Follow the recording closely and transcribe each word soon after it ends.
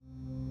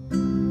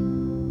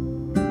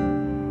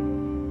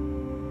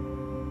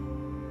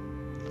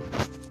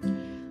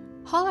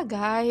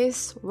Hola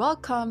guys,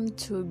 welcome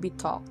to B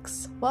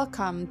Talks.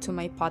 Welcome to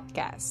my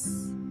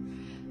podcast.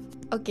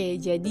 Oke,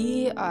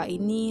 jadi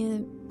ini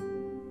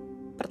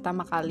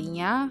pertama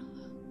kalinya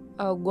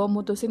gue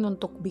mutusin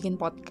untuk bikin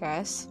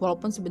podcast.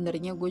 Walaupun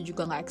sebenarnya gue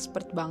juga nggak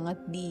expert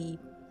banget di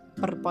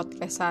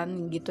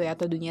perpodcastan gitu ya,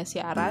 atau dunia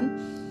siaran.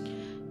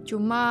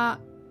 Cuma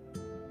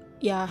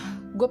ya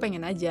gue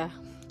pengen aja.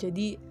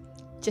 Jadi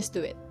just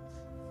do it.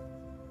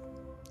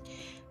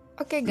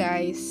 Oke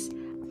guys.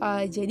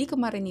 Jadi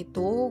kemarin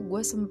itu gue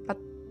sempat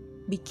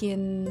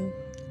bikin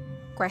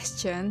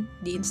question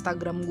di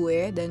Instagram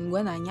gue dan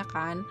gue nanya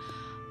kan,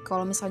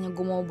 kalau misalnya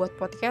gue mau buat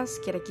podcast,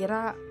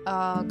 kira-kira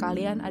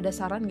kalian ada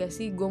saran gak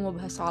sih gue mau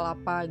bahas soal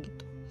apa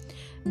gitu.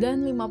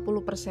 Dan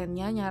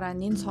 50%-nya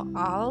nyaranin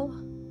soal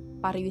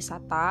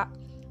pariwisata,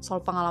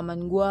 soal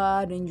pengalaman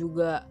gue dan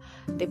juga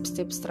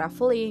tips-tips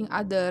traveling,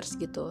 others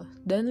gitu.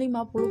 Dan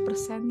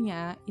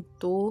 50%-nya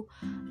itu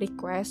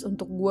request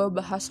untuk gue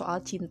bahas soal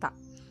cinta.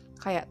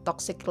 Kayak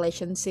toxic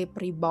relationship,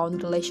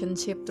 rebound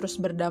relationship, terus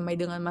berdamai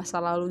dengan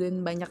masa lalu dan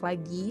banyak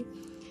lagi.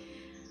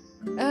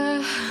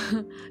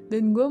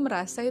 Dan gue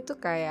merasa itu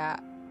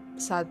kayak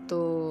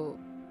satu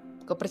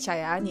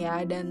kepercayaan ya,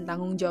 dan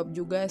tanggung jawab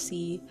juga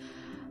sih.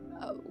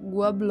 Sebenarnya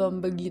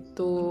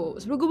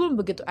gue belum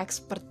begitu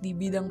expert di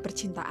bidang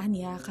percintaan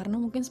ya,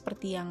 karena mungkin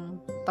seperti yang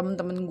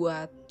temen-temen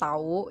gue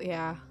tahu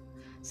ya,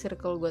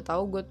 circle gue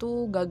tahu, gue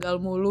tuh gagal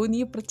mulu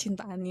nih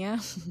percintaannya.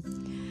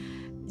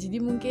 Jadi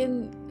mungkin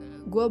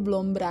gue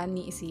belum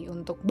berani sih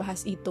untuk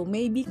bahas itu.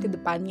 Maybe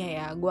kedepannya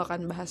ya gue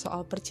akan bahas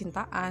soal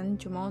percintaan.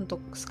 Cuma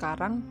untuk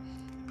sekarang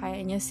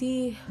kayaknya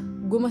sih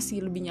gue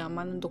masih lebih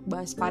nyaman untuk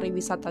bahas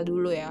pariwisata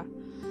dulu ya.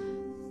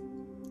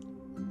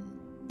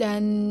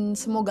 Dan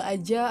semoga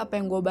aja apa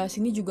yang gue bahas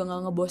ini juga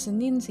gak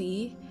ngebosenin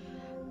sih.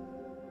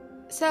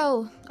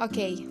 So,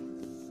 okay,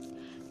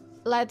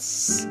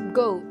 let's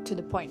go to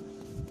the point.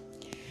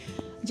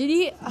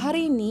 Jadi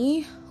hari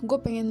ini gue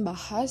pengen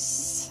bahas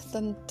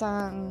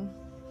tentang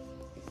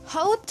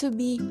how to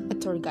be a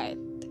tour guide.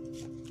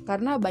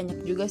 Karena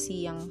banyak juga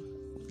sih yang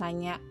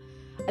nanya.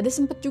 Ada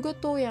sempet juga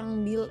tuh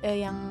yang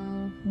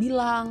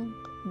bilang,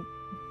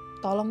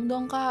 tolong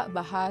dong kak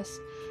bahas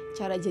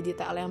cara jadi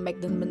TL yang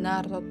baik dan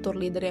benar, atau tour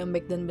leader yang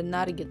baik dan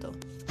benar gitu.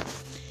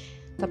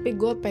 Tapi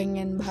gue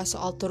pengen bahas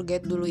soal tour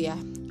guide dulu ya.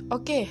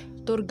 Oke,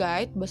 tour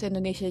guide bahasa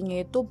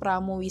Indonesianya itu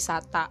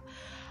pramuwisata.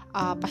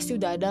 Pasti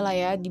udah ada lah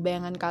ya di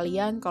bayangan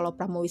kalian kalau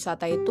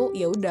pramuwisata itu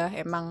ya udah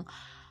emang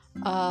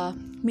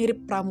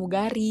mirip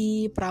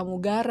pramugari,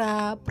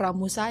 pramugara,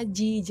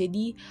 pramusaji.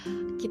 Jadi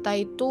kita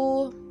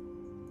itu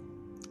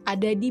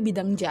ada di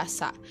bidang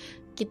jasa.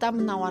 Kita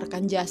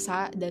menawarkan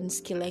jasa dan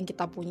skill yang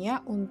kita punya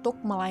untuk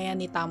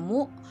melayani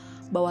tamu,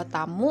 bawa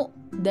tamu,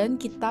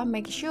 dan kita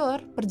make sure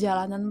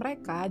perjalanan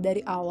mereka dari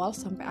awal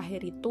sampai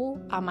akhir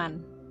itu aman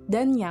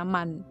dan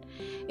nyaman.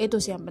 Itu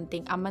sih yang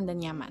penting, aman dan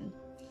nyaman.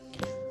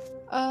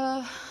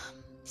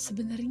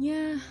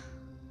 Sebenarnya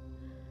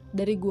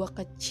dari gua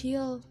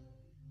kecil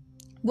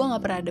gue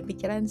gak pernah ada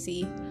pikiran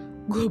sih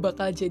gue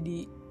bakal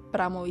jadi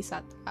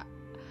pramuwisata,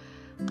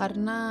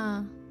 karena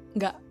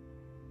gak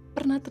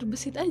pernah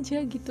terbesit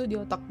aja gitu di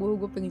otak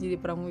gue pengen jadi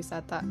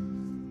pramuwisata.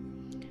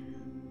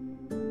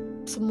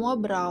 Semua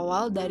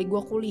berawal dari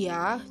gue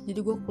kuliah. Jadi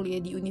gue kuliah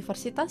di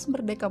Universitas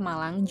Merdeka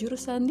Malang,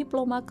 jurusan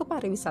diploma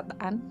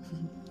kepariwisataan,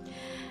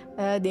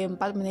 D4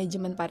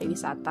 manajemen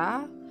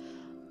pariwisata.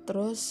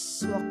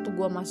 Terus waktu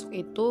gue masuk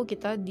itu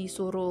kita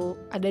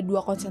disuruh, ada 2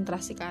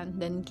 konsentrasi kan,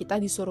 dan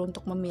kita disuruh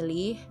untuk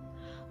memilih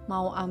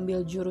mau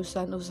ambil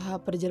jurusan usaha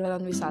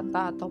perjalanan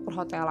wisata atau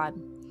perhotelan.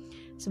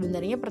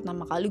 Sebenarnya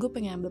pertama kali gue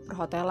pengen ambil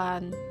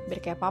perhotelan biar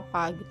kayak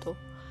papa gitu.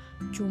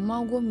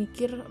 Cuma gue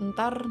mikir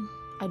ntar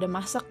ada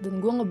masak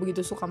dan gue gak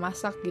begitu suka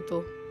masak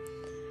gitu.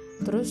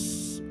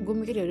 Terus gue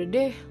mikir yaudah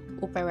deh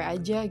UPW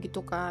aja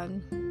gitu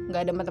kan,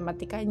 gak ada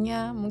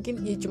matematikanya,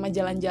 mungkin ya cuma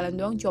jalan-jalan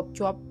doang,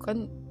 cuap-cuap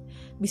kan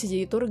bisa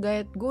jadi tour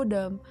guide. Gue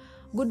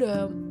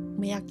udah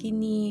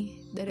meyakini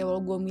dari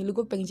awal gue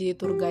milih gue pengen jadi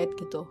tour guide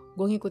gitu.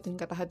 Gue ngikutin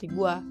kata hati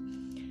gue.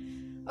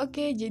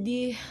 Oke,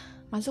 jadi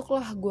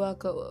masuklah gue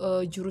ke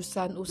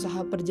jurusan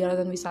usaha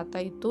perjalanan wisata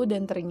itu,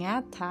 dan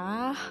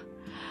ternyata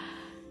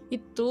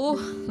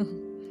itu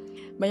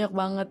banyak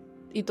banget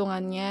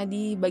hitungannya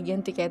di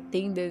bagian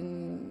tiketing, dan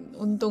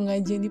untung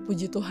aja nih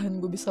puji Tuhan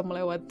gue bisa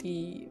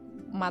melewati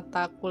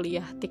mata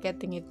kuliah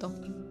tiketing itu.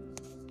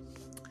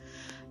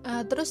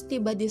 Terus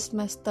tiba di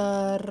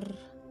semester,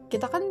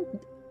 kita kan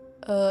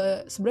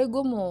sebenarnya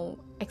gue mau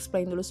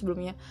explain dulu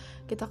sebelumnya.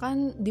 Kita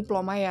kan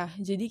diploma ya,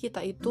 jadi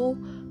kita itu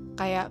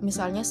kayak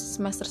misalnya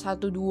semester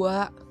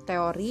 1-2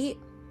 teori,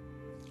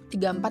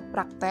 3-4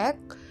 praktek,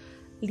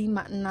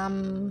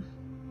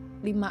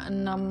 5-6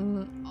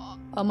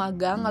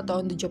 magang atau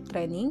on the job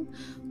training,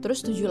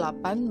 terus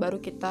 7-8 baru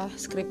kita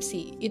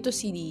skripsi. Itu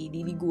sih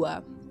di gue.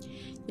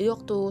 Jadi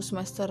waktu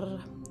semester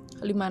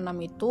 5-6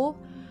 itu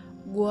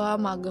gue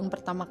magang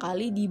pertama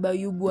kali di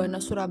Bayu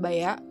Buana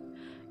Surabaya.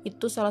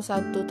 Itu salah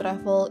satu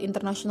travel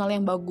internasional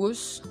yang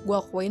bagus, gue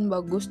akuin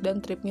bagus,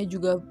 dan tripnya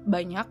juga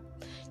banyak.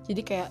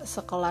 Jadi kayak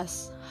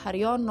sekelas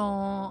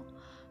Haryono,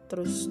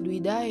 terus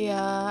Dwi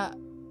Daya,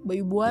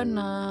 Bayu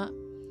Buana,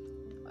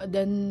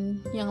 dan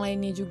yang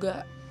lainnya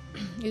juga.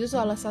 Itu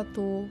salah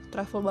satu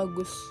travel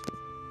bagus.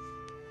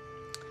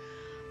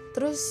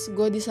 Terus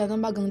gue di sana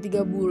magang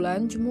 3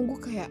 bulan, cuma gue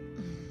kayak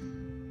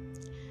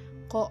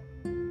kok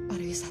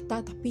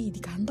pariwisata tapi di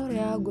kantor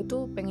ya. Gue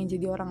tuh pengen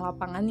jadi orang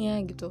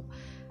lapangannya gitu.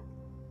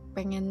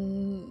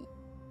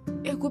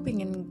 Gue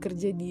pengen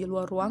kerja di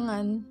luar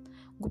ruangan.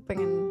 Gue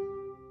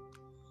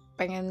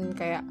pengen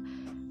kayak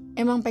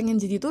emang pengen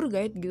jadi tour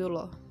guide gitu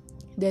loh.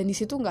 Dan di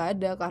situ nggak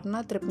ada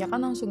karena tripnya kan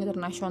langsung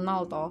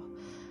internasional toh.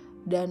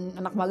 Dan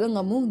anak magang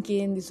nggak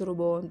mungkin disuruh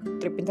bawa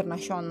trip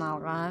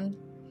internasional kan.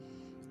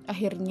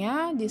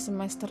 Akhirnya di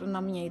semester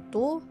 6-nya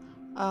itu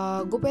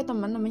gue punya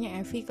teman namanya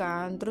Evi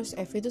kan. Terus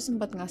Evi tuh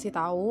sempat ngasih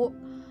tahu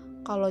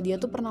kalau dia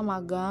tuh pernah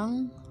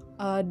magang,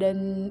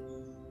 dan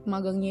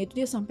magangnya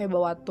itu dia sampai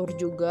bawa tour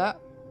juga,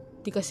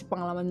 dikasih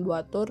pengalaman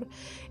bawa tour.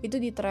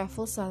 Itu di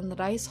Travel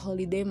Sunrise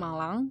Holiday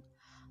Malang,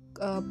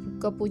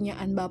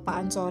 kepunyaan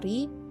Bapak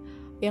Ansori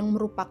yang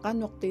merupakan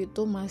waktu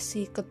itu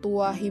masih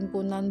ketua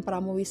himpunan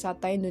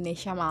pramuwisata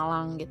Indonesia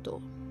Malang gitu.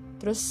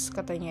 Terus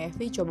katanya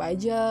Evi coba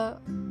aja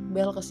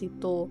bel ke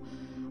situ.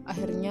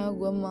 Akhirnya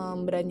gue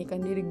memberanikan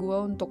diri gue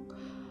untuk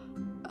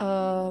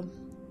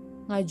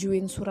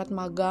ngajuin surat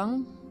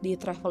magang di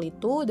travel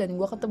itu, dan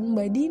gue ketemu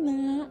Mbak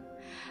Dina.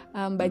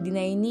 Mbak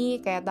Dina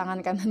ini kayak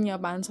tangan kanannya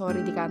Pak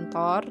Ansori di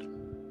kantor.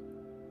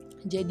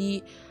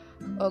 Jadi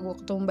gue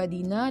ketemu Mbak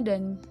Dina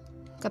dan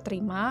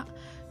keterima.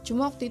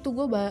 Cuma waktu itu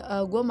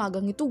gue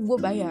magang itu gue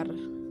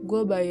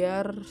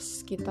bayar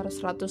sekitar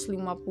 150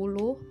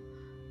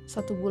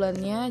 satu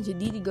bulannya.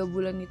 Jadi 3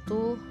 bulan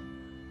itu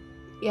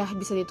ya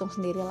bisa dihitung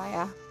sendiri lah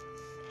ya.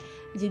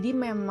 Jadi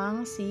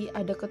memang sih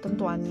ada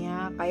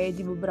ketentuannya, kayak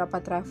di beberapa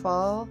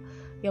travel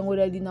yang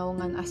udah di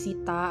naungan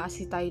Asita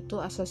itu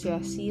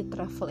Asosiasi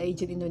Travel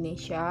Agent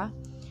Indonesia.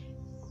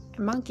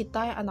 Emang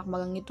kita anak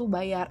magang itu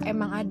bayar,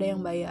 emang ada yang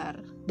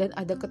bayar dan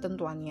ada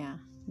ketentuannya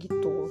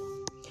gitu.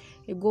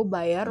 Ya gue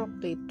bayar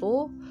waktu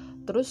itu,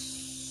 terus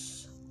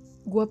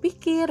gue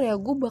pikir ya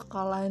gue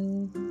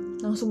bakalan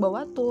langsung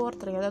bawa tour,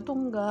 ternyata tuh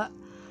enggak.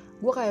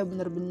 Gue kayak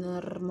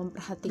bener-bener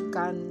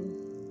memperhatikan,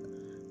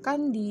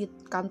 kan di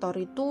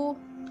kantor itu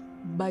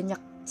banyak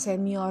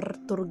senior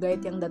tour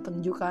guide yang datang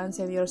juga kan,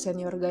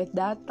 senior guide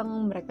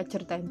datang, mereka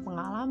ceritain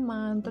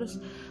pengalaman, terus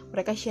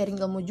mereka sharing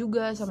ilmu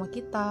juga sama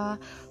kita,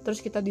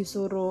 terus kita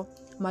disuruh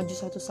maju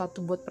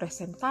satu-satu buat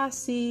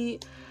presentasi,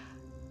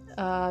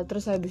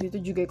 terus habis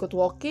itu juga ikut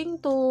walking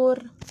tour,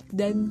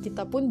 dan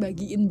kita pun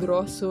bagiin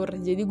brosur.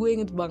 Jadi gue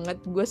inget banget,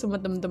 gue sama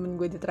temen-temen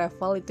gue di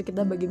travel itu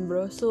kita bagiin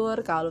brosur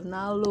ke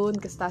alun-alun,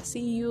 ke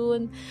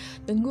stasiun,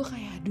 dan gue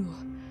kayak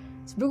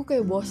sebenernya gue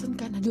kayak bosen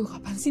kan,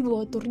 kapan sih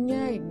bawa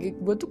turnya.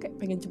 Gue tuh kayak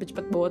pengen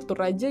cepet-cepet bawa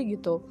tur aja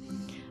gitu.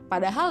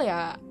 Padahal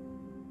ya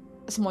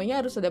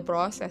semuanya harus ada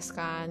proses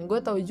kan.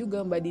 Gue tahu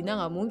juga Mbak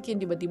Dina nggak mungkin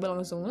tiba-tiba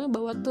langsung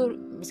bawa tur,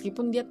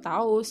 meskipun dia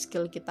tahu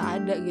skill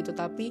kita ada gitu.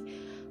 Tapi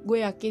gue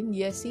yakin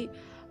dia sih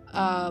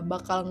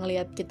bakal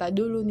ngelihat kita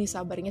dulu nih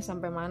sabarnya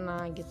sampai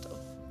mana gitu.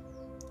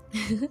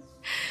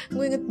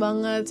 Gue inget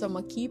banget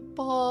sama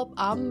K-pop,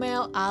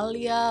 Amel,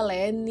 Alia,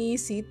 Leni,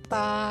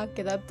 Sita.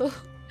 Kita tuh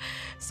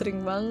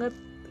sering banget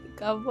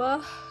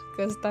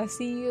ke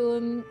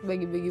stasiun,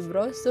 bagi-bagi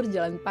brosur,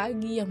 jalan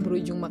pagi yang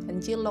berujung makan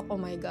cilok. Oh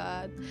my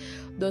god,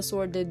 those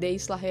were the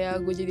days lah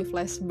ya. Gue jadi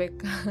flashback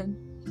kan.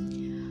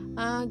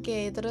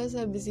 Oke, terus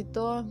habis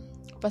itu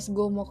pas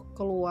gue mau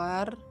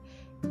keluar,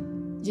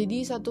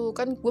 jadi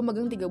kan gue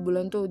magang 3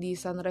 bulan tuh di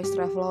Sunrise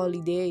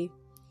Holiday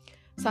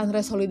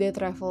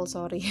Travel,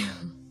 sorry.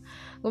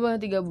 Gue magang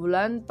 3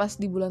 bulan, pas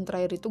di bulan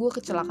terakhir itu gue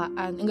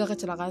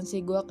kecelakaan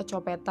sih, gue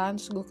kecopetan,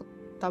 terus gue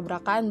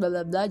tabrakan bla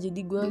bla bla. Jadi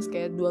gue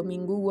kayak 2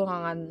 minggu gue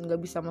nggak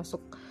bisa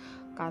masuk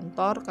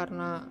kantor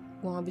karena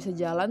gue nggak bisa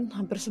jalan,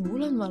 hampir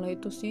sebulan malah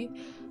itu sih.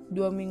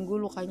 2 minggu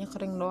lukanya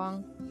kering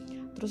doang.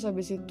 Terus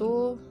habis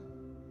itu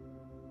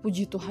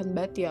puji Tuhan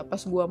banget ya,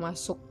 pas gue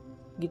masuk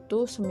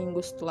gitu,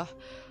 seminggu setelah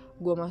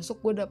gue masuk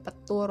gue dapet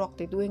tour.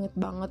 Waktu itu inget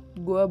banget,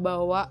 gue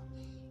bawa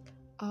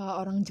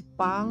orang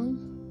Jepang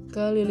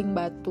keliling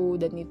Batu,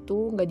 dan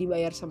itu nggak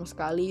dibayar sama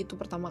sekali. Itu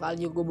pertama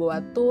kalinya gue bawa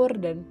tour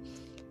dan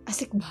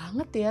asik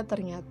banget ya.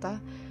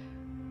 Ternyata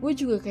gue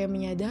juga kayak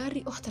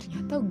menyadari,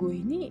 ternyata gue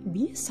ini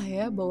bisa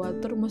ya bawa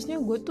tour. Maksudnya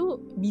gue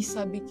tuh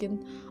bisa bikin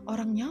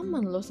orang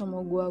nyaman loh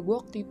sama gue. Gue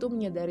waktu itu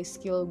menyadari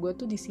skill gue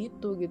tuh di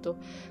situ gitu.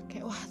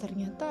 Kayak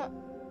ternyata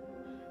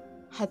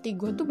hati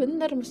gue tuh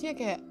benar. Maksudnya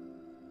kayak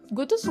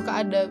gue tuh suka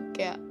ada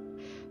kayak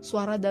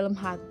suara dalam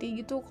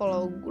hati gitu,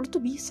 kalau lu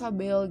tuh bisa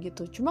bel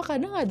gitu. Cuma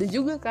kadang ada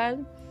juga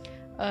kan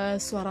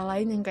suara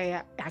lain yang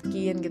kayak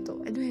yakin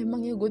gitu.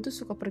 Emang ya gue tuh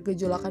suka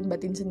pergejolakan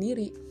batin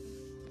sendiri.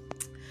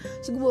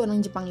 So gue bawa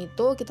orang Jepang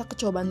itu, kita ke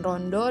Coban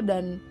Rondo,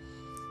 dan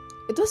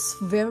it was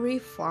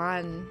very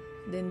fun.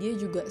 Dan dia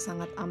juga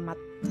sangat amat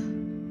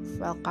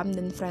welcome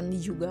dan friendly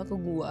juga ke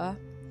gue.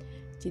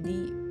 Jadi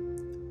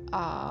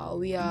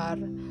we are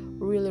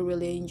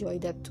really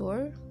enjoy that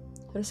tour.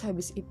 Terus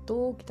habis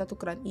itu kita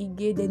tukeran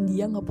IG, dan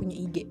dia gak punya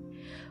IG.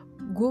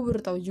 Gue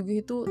baru tahu juga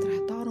itu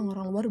ternyata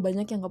orang-orang luar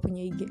banyak yang gak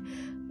punya IG.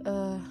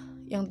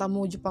 yang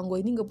tamu Jepang gue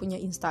ini gak punya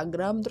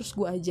Instagram, terus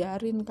gue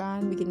ajarin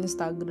kan bikin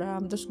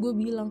Instagram, terus gue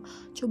bilang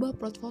coba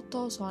upload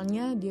foto,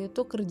 soalnya dia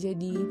tuh kerja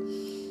di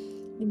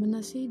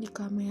mana sih, di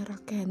kamera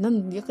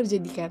Canon, dia kerja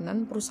di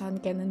Canon, perusahaan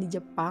Canon di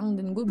Jepang.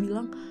 Dan gue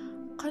bilang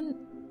kan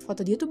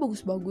foto dia tuh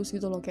bagus-bagus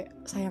gitu loh,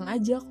 kayak sayang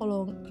aja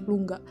kalau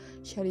lu nggak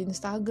share di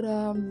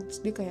Instagram. Terus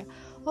dia kayak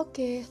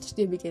oke. Terus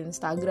dia bikin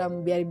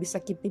Instagram biar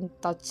bisa keep in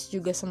touch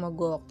juga sama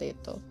gue waktu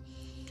itu.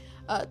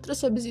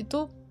 Terus habis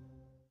itu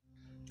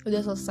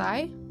udah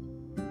selesai.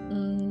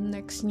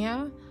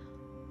 Nextnya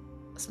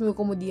seminggu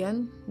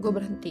kemudian gue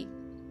berhenti,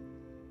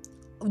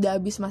 udah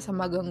habis masa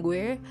magang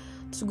gue.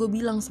 Terus gue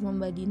bilang sama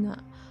Mbak Dina,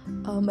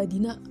 Mbak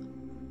Dina,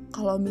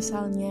 kalau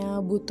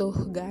misalnya butuh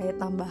guide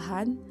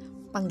tambahan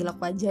panggil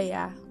aku aja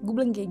ya. Gue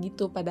bilang kayak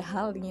gitu,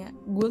 padahalnya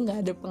gue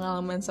gak ada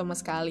pengalaman sama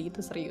sekali, itu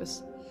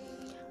serius.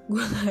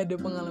 Gue gak ada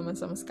pengalaman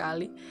sama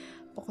sekali.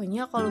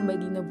 Pokoknya kalau Mbak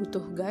Dina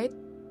butuh guide,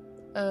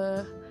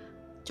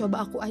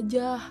 coba aku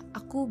aja,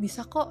 aku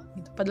bisa kok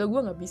gitu. Padahal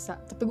gue gak bisa,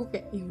 tapi gue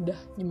kayak ya udah,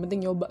 yang penting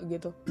nyoba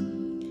gitu.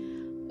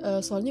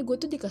 Soalnya gue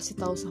tuh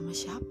dikasih tahu sama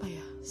siapa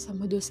ya,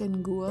 sama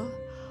dosen gue,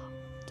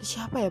 terus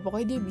siapa ya,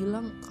 pokoknya dia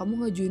bilang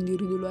kamu ngajuin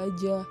diri dulu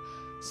aja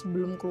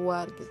sebelum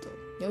keluar gitu.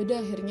 Ya udah,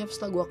 akhirnya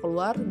setelah gue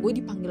keluar, gue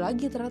dipanggil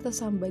lagi ternyata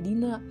sama Mbak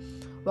Dina.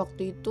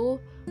 Waktu itu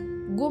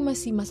gue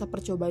masih masa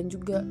percobaan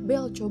juga.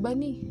 Bel, coba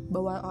nih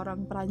bawa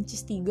orang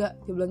Perancis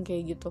 3, dia bilang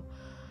kayak gitu.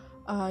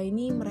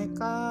 Ini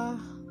mereka,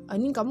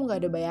 ini kamu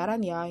nggak ada bayaran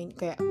ya, ini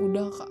kayak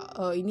udah,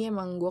 ini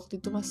emang gue waktu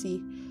itu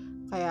masih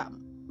kayak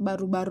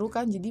baru-baru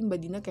kan, jadi Mbak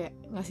Dina kayak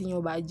ngasih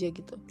nyoba aja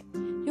gitu.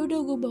 Ya udah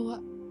gue bawa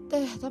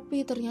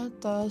tapi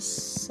ternyata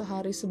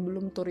sehari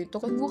sebelum tur itu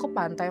kan gue ke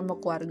pantai sama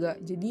keluarga,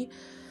 jadi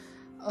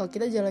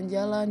kita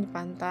jalan-jalan di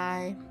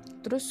pantai,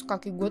 terus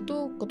kaki gue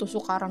tuh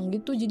ketusuk karang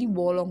gitu, jadi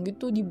bolong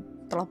gitu di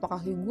telapak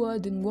kaki gue,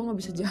 dan gue nggak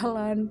bisa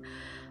jalan.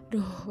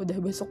 Udah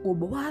besok gue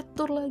bawa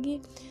tur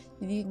lagi.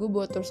 Jadi gue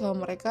bawa tur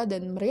sama mereka,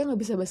 dan mereka nggak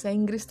bisa bahasa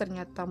Inggris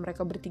ternyata.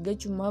 Mereka bertiga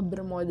cuma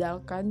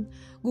bermodalkan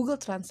Google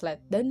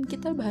Translate dan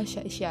kita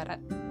bahasa isyarat.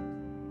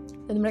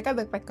 Dan mereka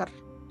backpacker.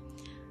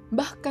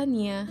 Bahkan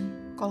ya,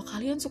 kalau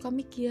kalian suka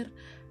mikir,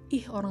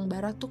 ih orang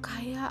barat tuh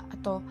kaya,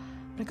 atau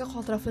mereka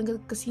kalau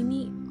traveling ke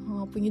sini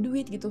punya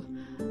duit gitu,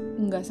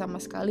 nggak sama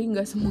sekali,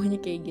 nggak semuanya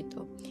kayak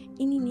gitu.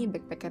 Ini nih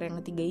backpacker yang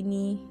ketiga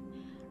ini,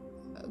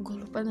 gue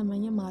lupa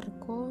namanya,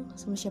 Marco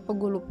sama siapa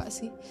gue lupa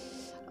sih.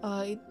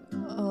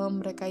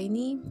 Mereka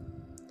ini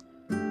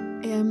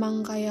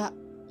emang kayak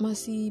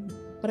masih,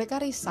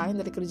 mereka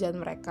resign dari kerjaan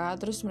mereka,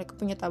 terus mereka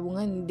punya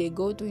tabungan, they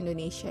go to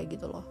Indonesia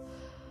gitu loh.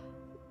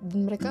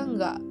 Dan mereka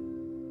nggak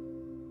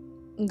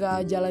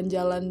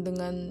jalan-jalan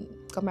dengan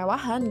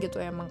kemewahan gitu,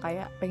 emang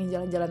kayak pengen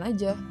jalan-jalan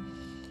aja.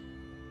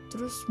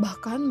 Terus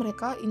bahkan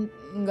mereka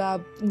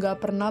nggak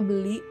pernah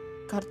beli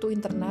kartu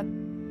internet,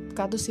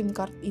 kartu SIM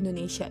card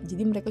Indonesia,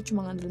 jadi mereka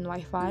cuma ngandelin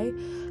wifi.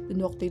 Dan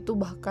waktu itu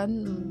bahkan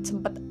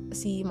sempet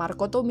si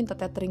Marco tuh minta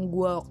tethering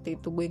gue waktu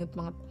itu, gue inget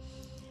banget.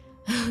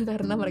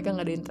 Karena mereka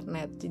nggak ada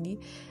internet, jadi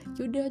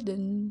yaudah.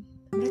 Dan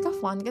mereka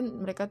fun kan,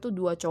 mereka tuh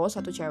 2 cowok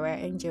 1 cewek,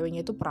 yang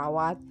ceweknya itu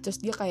perawat, terus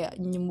dia kayak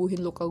nyembuhin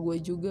luka gue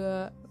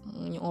juga,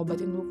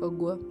 ngobatin luka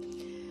gue.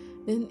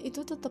 Dan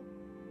itu tetap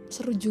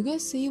seru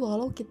juga sih,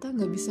 walau kita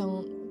nggak bisa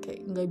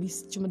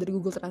cuma dari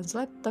Google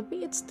Translate,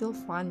 tapi it's still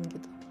fun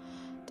gitu.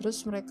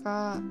 Terus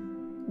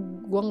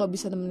gue nggak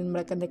bisa nemenin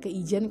mereka naik ke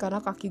Ijen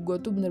karena kaki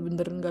gue tuh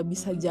bener-bener nggak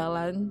bisa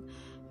jalan.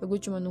 Gue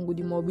cuma nunggu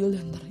di mobil.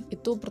 Dan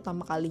itu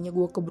pertama kalinya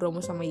gue ke Bromo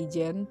sama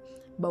Ijen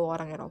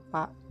bawa orang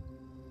Eropa.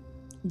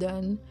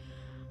 Dan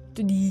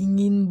itu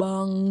dingin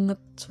banget,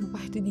 sumpah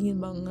itu dingin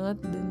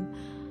banget. Dan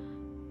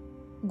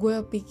gue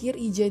pikir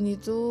Ijen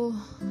itu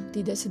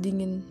tidak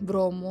sedingin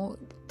Bromo,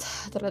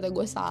 ternyata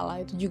gue salah,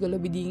 itu juga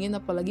lebih dingin.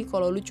 Apalagi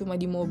kalau lu cuma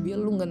di mobil,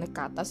 lu gak naik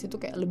ke atas, itu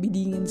kayak lebih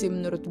dingin sih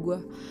menurut gue.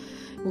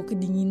 Gue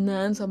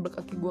kedinginan sampai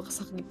kaki gue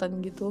kesakitan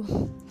gitu.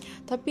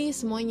 Tapi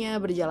semuanya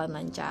berjalan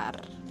lancar.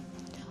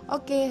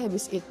 Oke,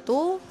 habis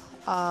itu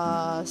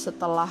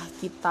setelah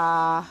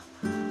kita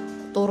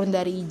turun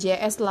dari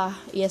IJS lah,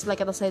 setelah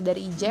kita selesai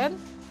dari Ijen,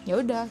 ya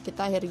udah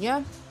kita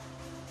akhirnya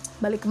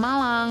balik ke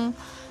Malang.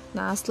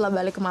 Nah setelah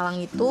balik ke Malang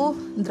itu,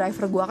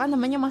 driver gue kan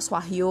namanya Mas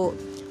Wahyu.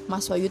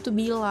 Mas Wahyu tuh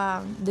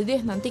bilang,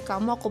 deh nanti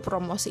kamu aku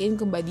promosiin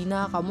ke Mbak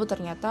Dina, kamu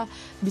ternyata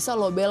bisa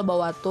lo Bel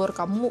bawa tur,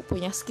 kamu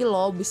punya skill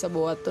lo bisa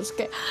bawa tur. Terus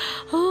kayak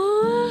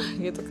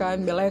gitu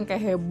kan, Bella yang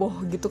kayak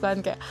heboh gitu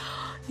kan, kayak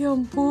ya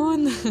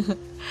ampun.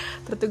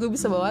 Ternyata gue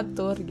bisa bawa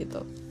tur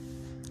gitu.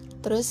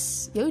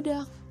 Terus ya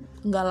udah,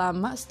 nggak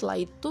lama setelah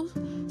itu,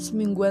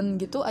 semingguan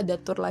gitu ada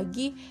tur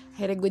lagi.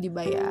 Akhirnya gue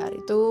dibayar.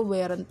 Itu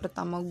bayaran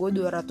pertama gue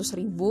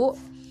 200.000.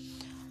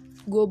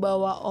 Gue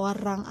bawa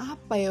orang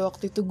apa ya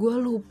waktu itu, gue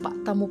lupa.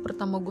 Tamu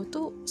pertama gue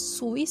tuh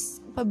Swiss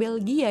apa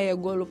Belgia ya,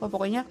 gue lupa.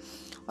 Pokoknya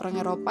orang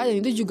Eropa.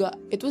 Dan itu juga,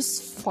 itu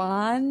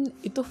fun.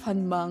 Itu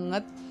fun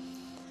banget.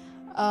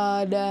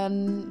 Dan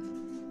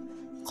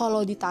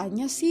kalau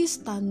ditanya sih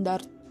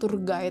standar tour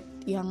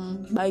guide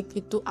yang baik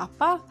itu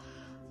apa,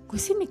 gue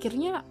sih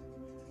mikirnya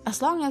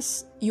as long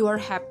as you are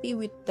happy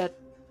with that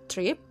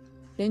trip,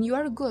 then you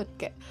are good.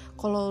 Kayak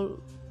kalau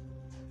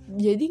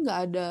Jadi nggak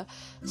ada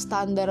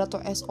standar atau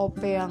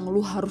SOP yang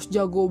lu harus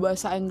jago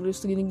bahasa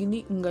Inggris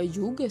gini-gini, enggak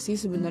juga sih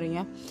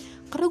sebenarnya.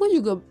 Karena gue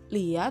juga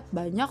lihat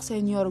banyak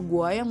senior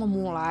gue yang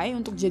memulai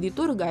untuk jadi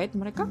tour guide,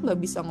 mereka nggak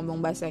bisa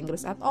ngomong bahasa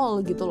Inggris at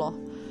all gitu loh.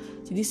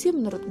 Jadi sih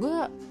menurut gue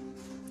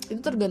itu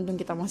tergantung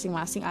kita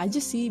masing-masing aja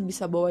sih,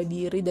 bisa bawa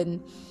diri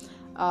dan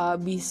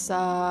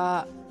bisa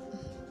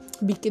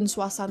bikin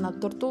suasana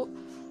tour tuh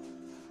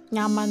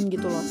nyaman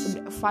gitu loh.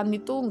 Fun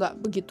itu nggak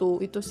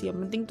begitu itu sih,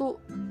 yang penting tuh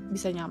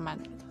bisa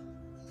nyaman gitu.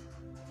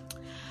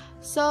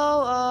 So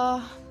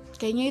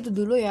kayaknya itu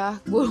dulu ya,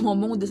 gue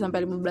ngomong udah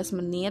sampai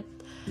 15 menit.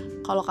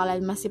 Kalau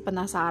kalian masih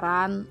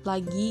penasaran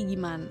lagi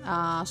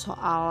gimana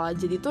soal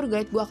jadi tour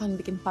guide, gue akan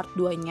bikin part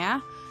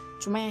 2-nya.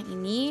 Cuma yang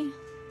ini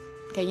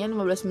kayaknya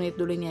 15 menit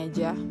dulu ini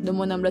aja. Udah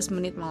mau 16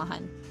 menit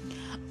malahan.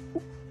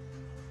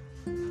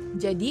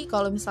 Jadi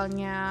kalau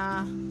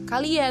misalnya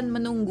kalian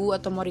menunggu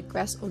atau mau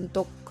request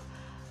untuk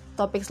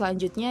topik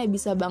selanjutnya,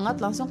 bisa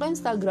banget langsung ke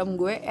Instagram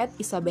gue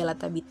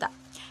 @isabella_tabita.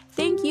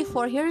 Thank you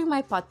for hearing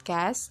my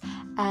podcast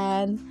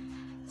and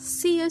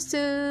see you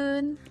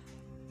soon.